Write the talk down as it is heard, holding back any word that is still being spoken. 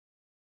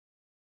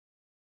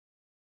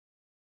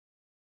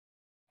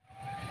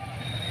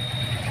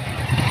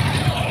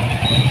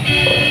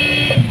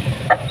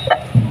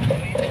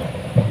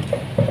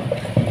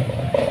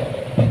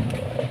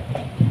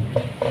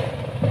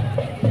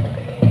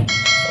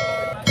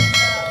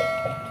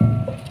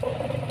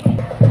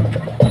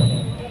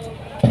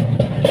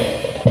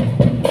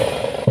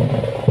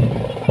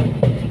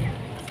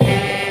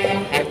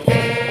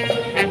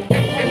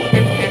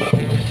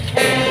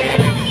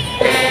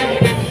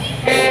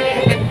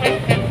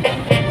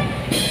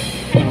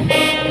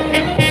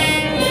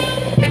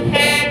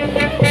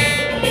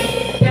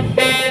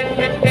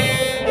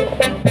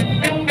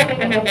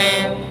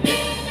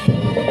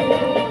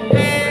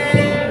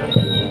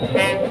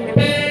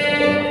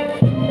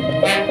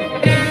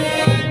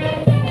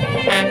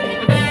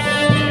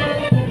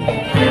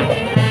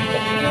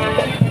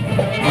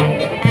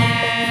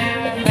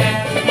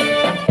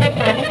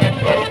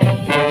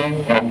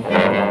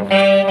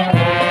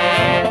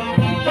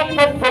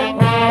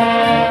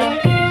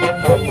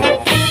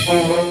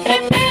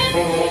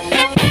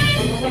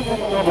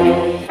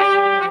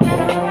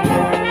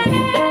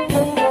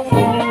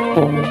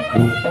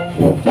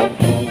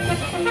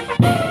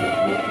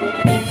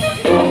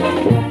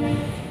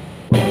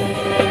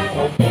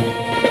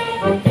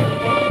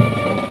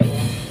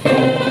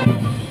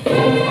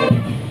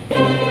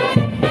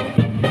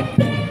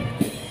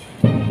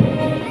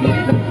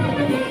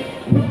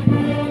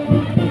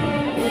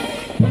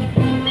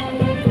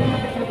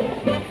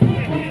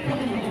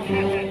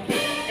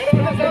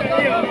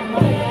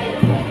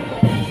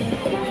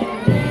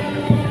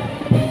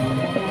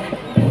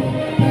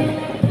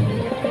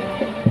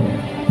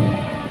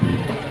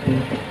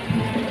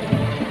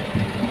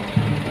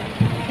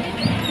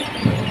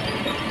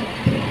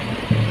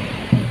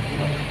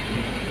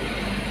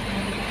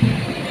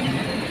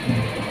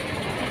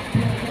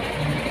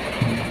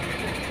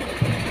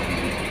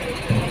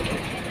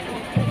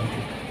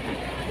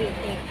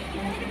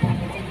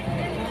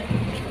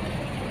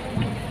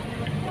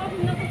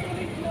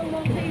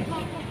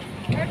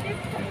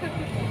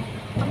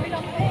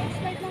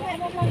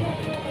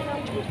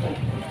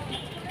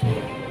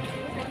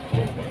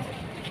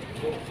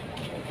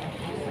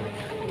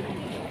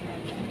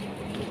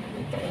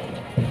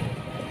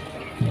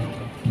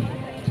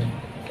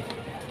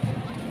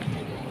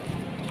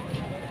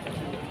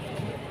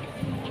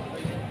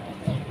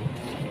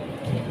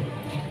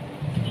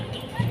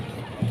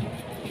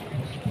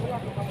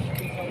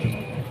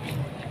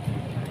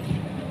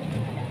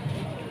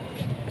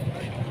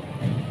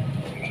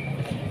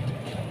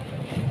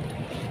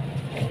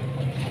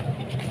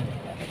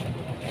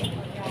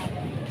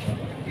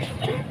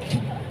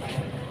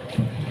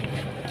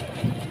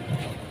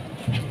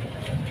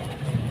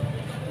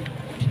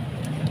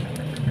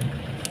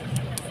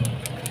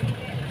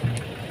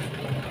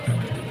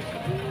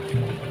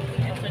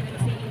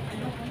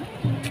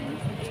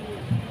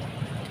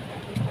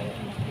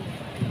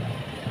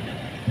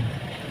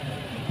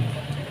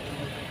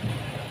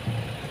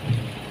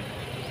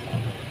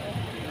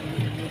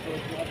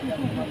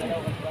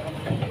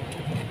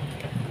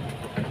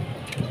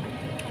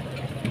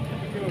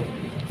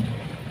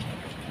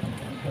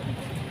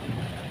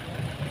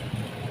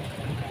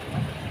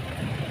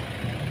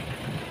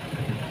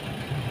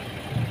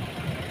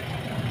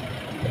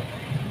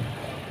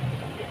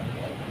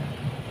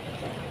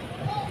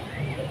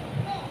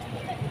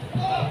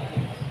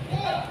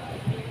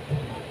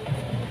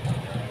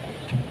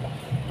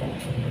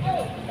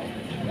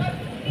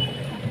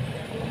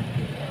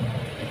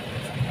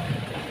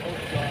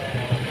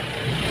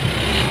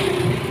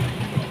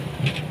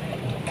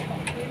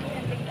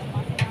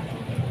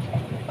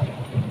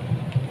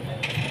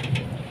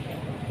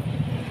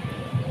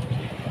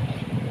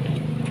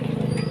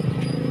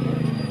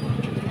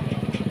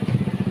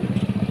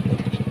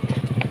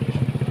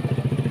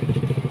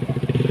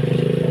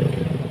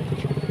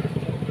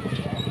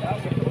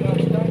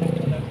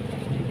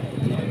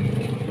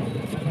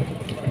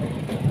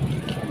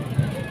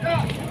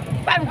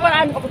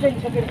Paraan ako sa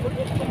sabihin ko.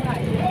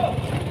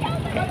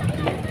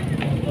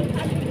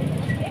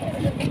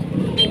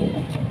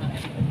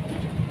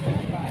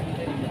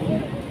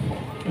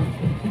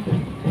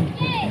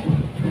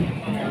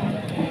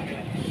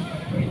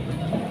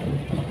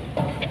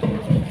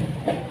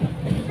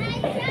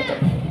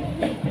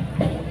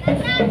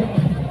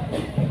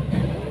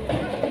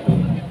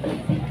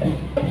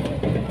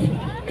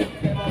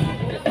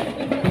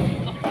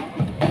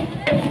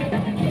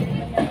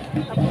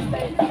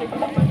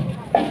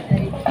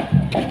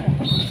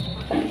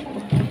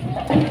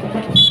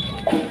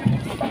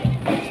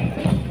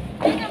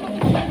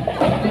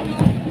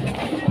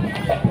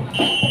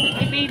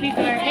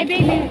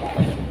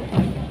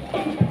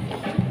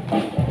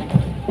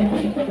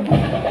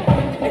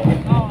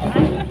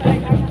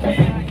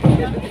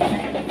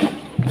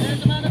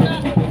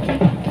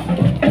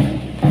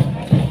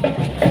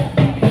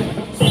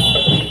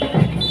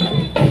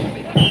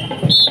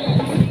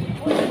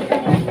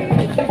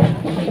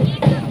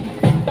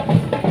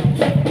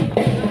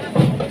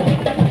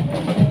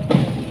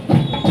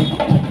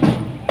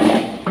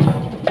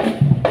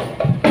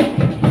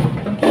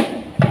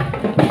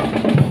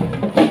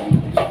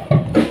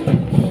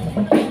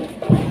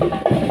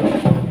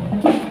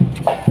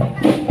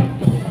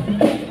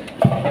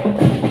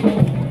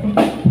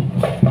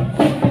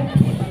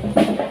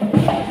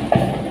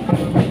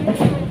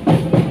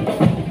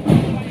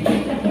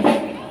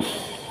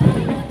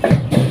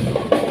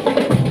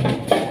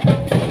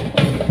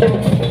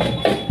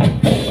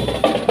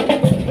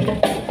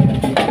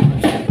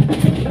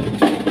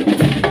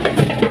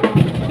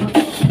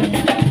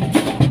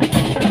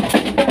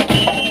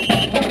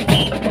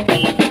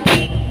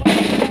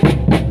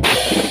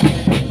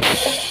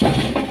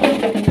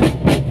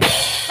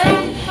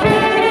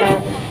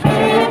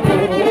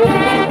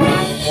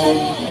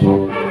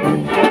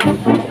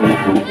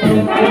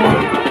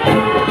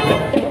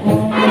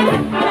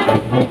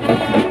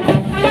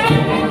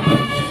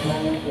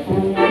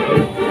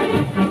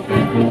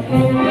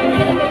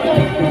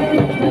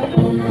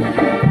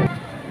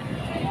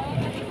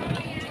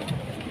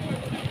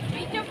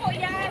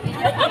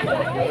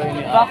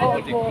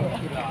 Bako po.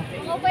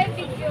 Mobile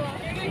video.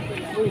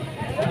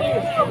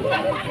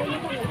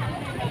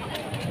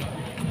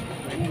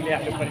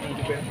 Lihat seperti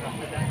itu.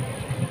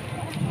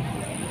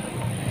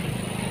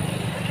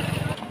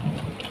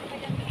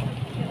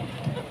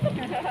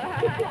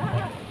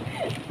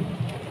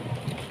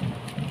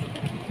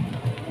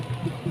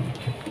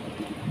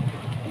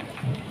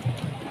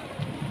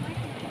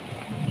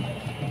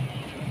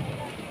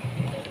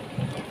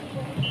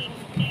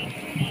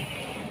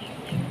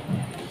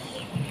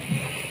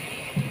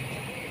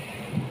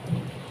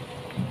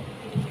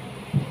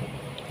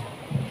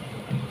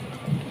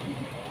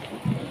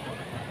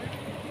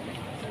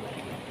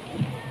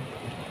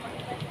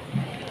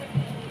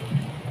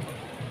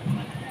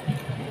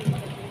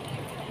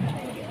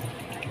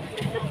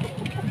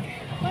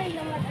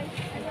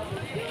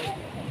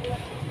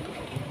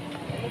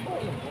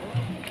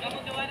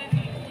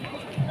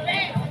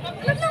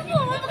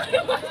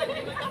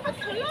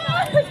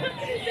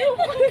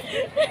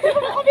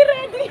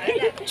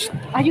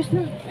 Ayos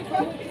na.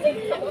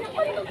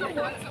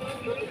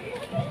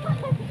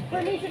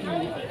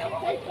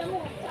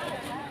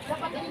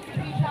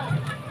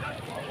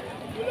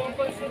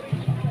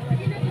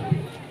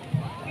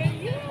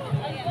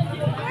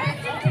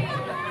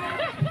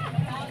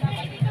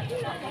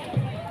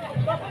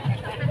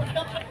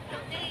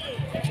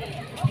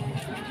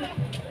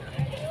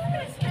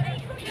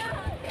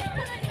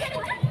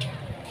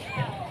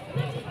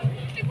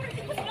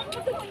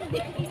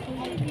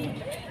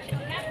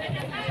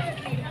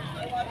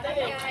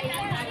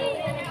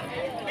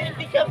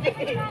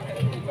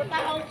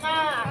 Matahong ka.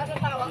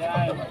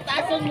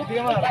 Tason mo.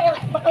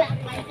 Bakla.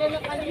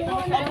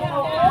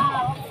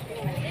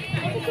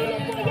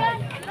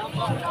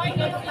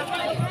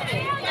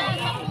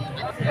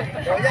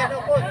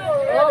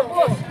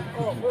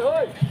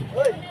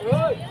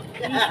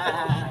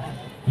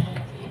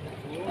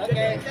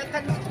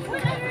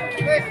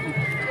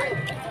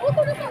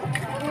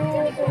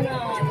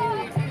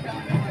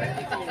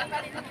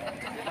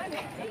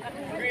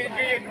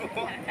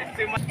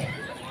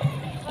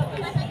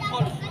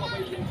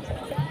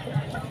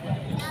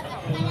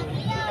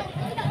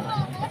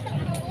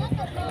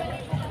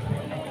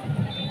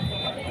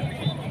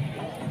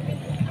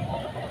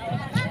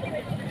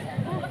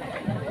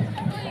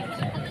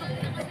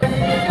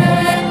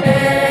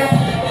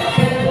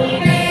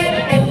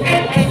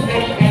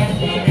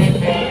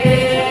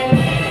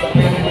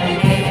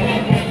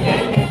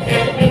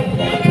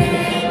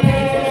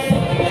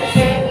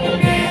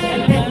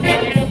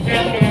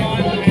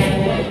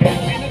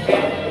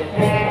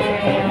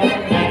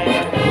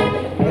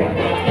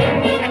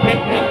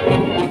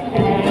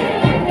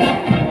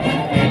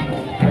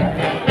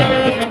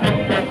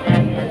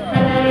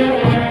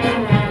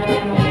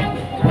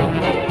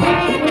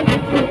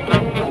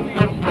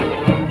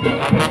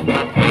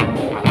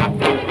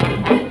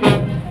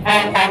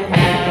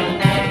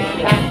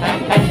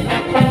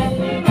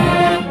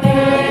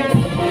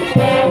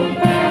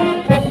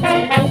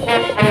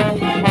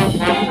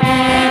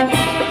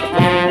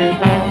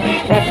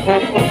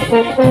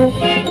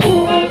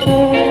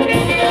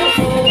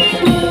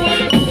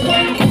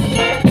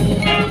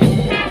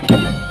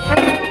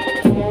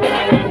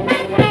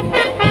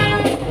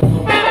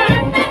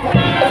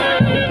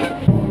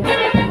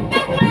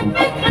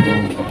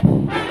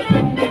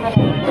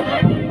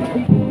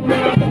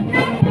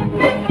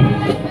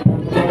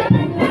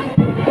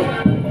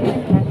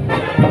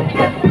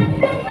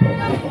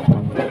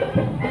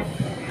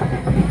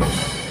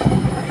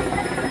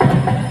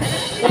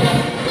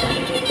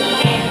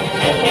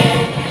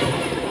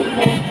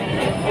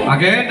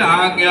 Again,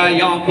 ang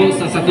yaong po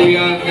sa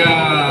satuyang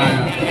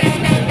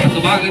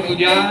tumagan ko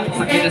dyan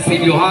sa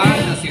kinasilyuhan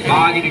na si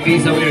Bagay ni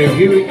Grisa We're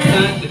Viewing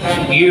Stand.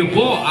 Iyo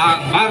po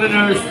ang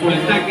Mariners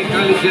Polytechnic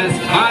College's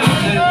Band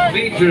and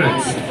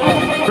Majors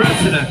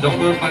President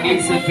Dr.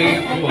 Paglisa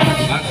J. Juan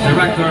at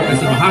Director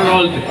Mr.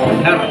 Harold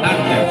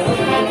Hernandez.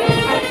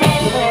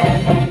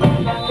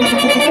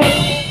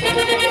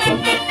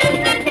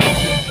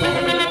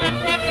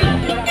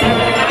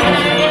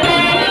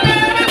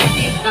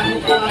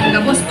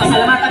 Gabos,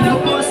 pasalamatan ko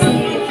po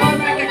si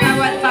former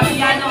Kagawad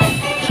Fabiano,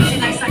 siya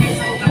sinagsakit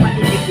sa kong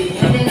kapatid.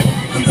 And then,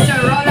 si Sir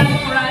Roland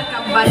Cural,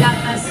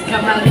 Balatas,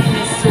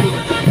 Camarines Sur.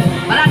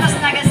 Balatas,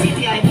 Naga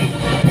City, I think.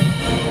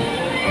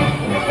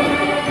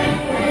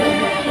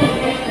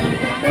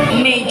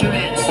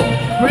 Majorettes,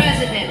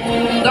 President,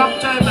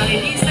 Dr.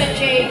 Marilisa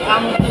J.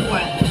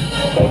 Ampuan.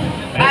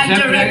 And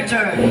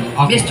Director,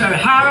 Mr.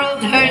 Harold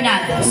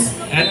Hernandez.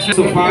 And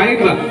so 5,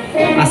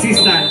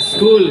 Assistant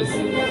Schools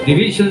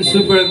Division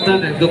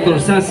Superintendent Dr.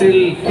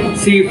 Cecil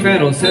C.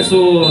 Ferro.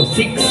 Seso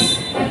 6.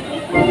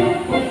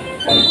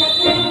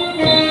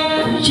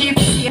 Chief,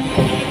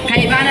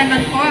 kaibanan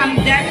man po ang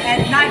DEP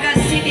at Naga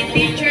City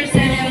Teachers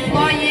and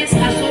Employees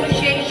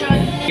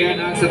Association.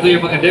 Yan ang sa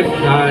tuyong mga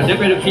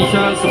deputy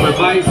officials,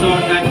 supervisor,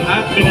 and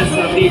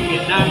administrative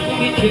and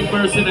teaching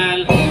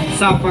personnel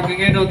sa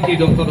pagkangenot ni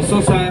Dr.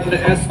 Susan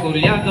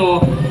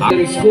Escoriano,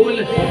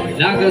 School,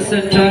 Naga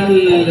Central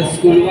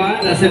School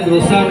 1, San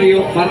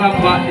Rosario,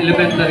 Maramba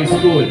Elementary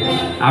School.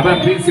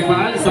 Ang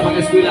principal sa mga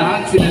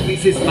eskwelahan, sina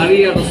Mrs.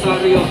 Maria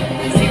Rosario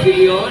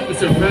Sibilion,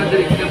 Mr.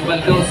 Frederick M.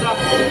 Baldosa,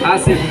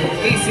 as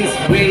Mrs.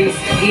 Grace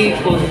E.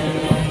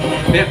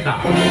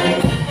 Corbeta.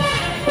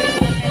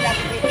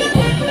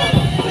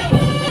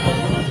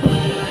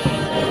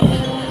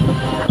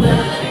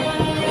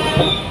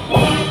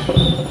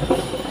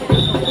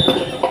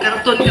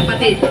 Karton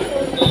kapatid,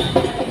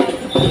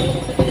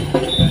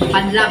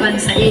 panlaban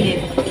sa init.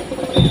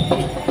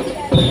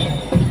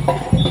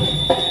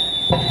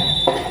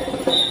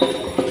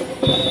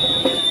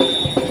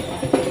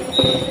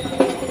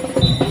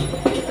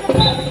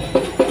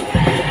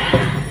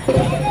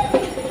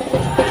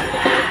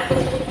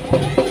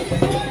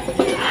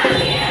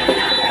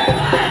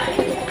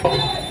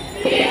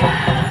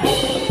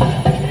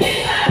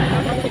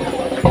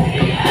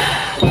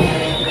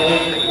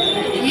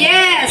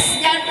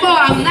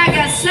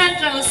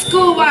 Central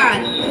School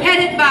 1,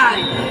 headed by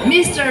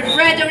Mr.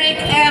 Frederick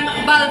M.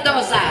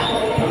 Baldosa.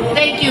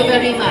 Thank you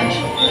very much.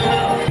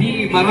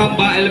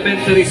 Maramba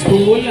Elementary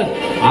School.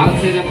 Ang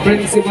kanilang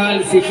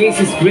principal si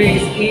Mrs.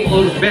 Grace E.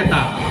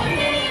 Orbeta.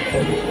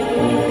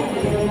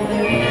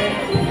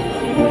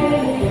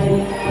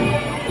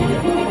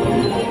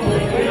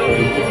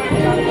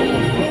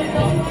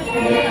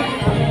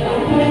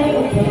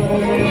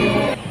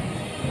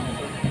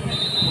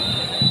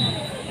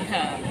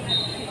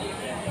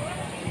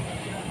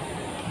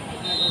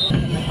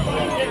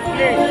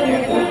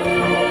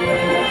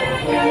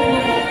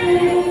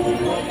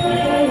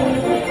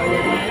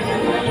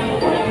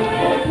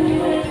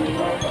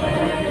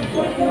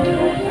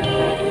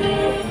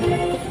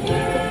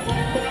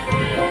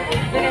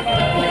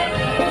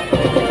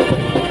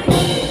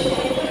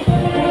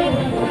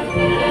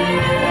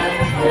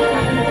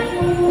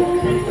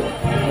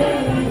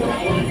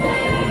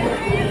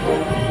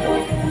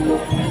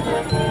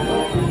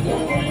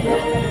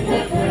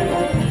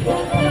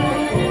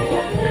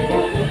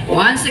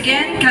 Once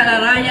again,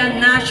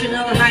 Cararayan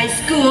National High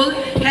School,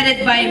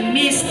 headed by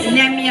Miss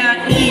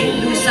Nemia E.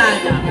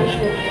 Lusada.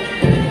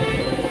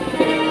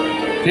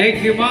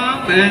 Thank you,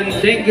 ma'am, and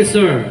thank you,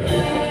 sir.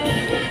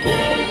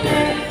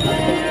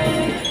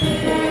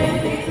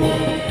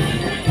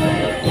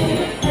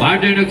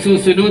 Partner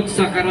nagsusunod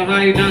sa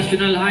Cararayan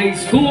National High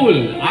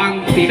School,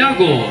 ang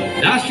Tinago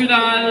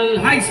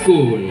National High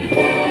School.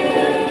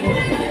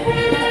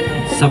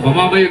 Sa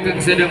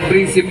pamamayagkang sa ng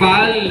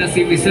principal na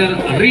si Mr.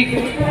 Rick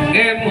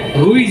M.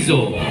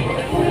 Ruizo.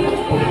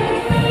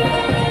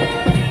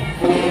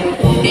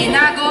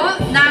 Tinago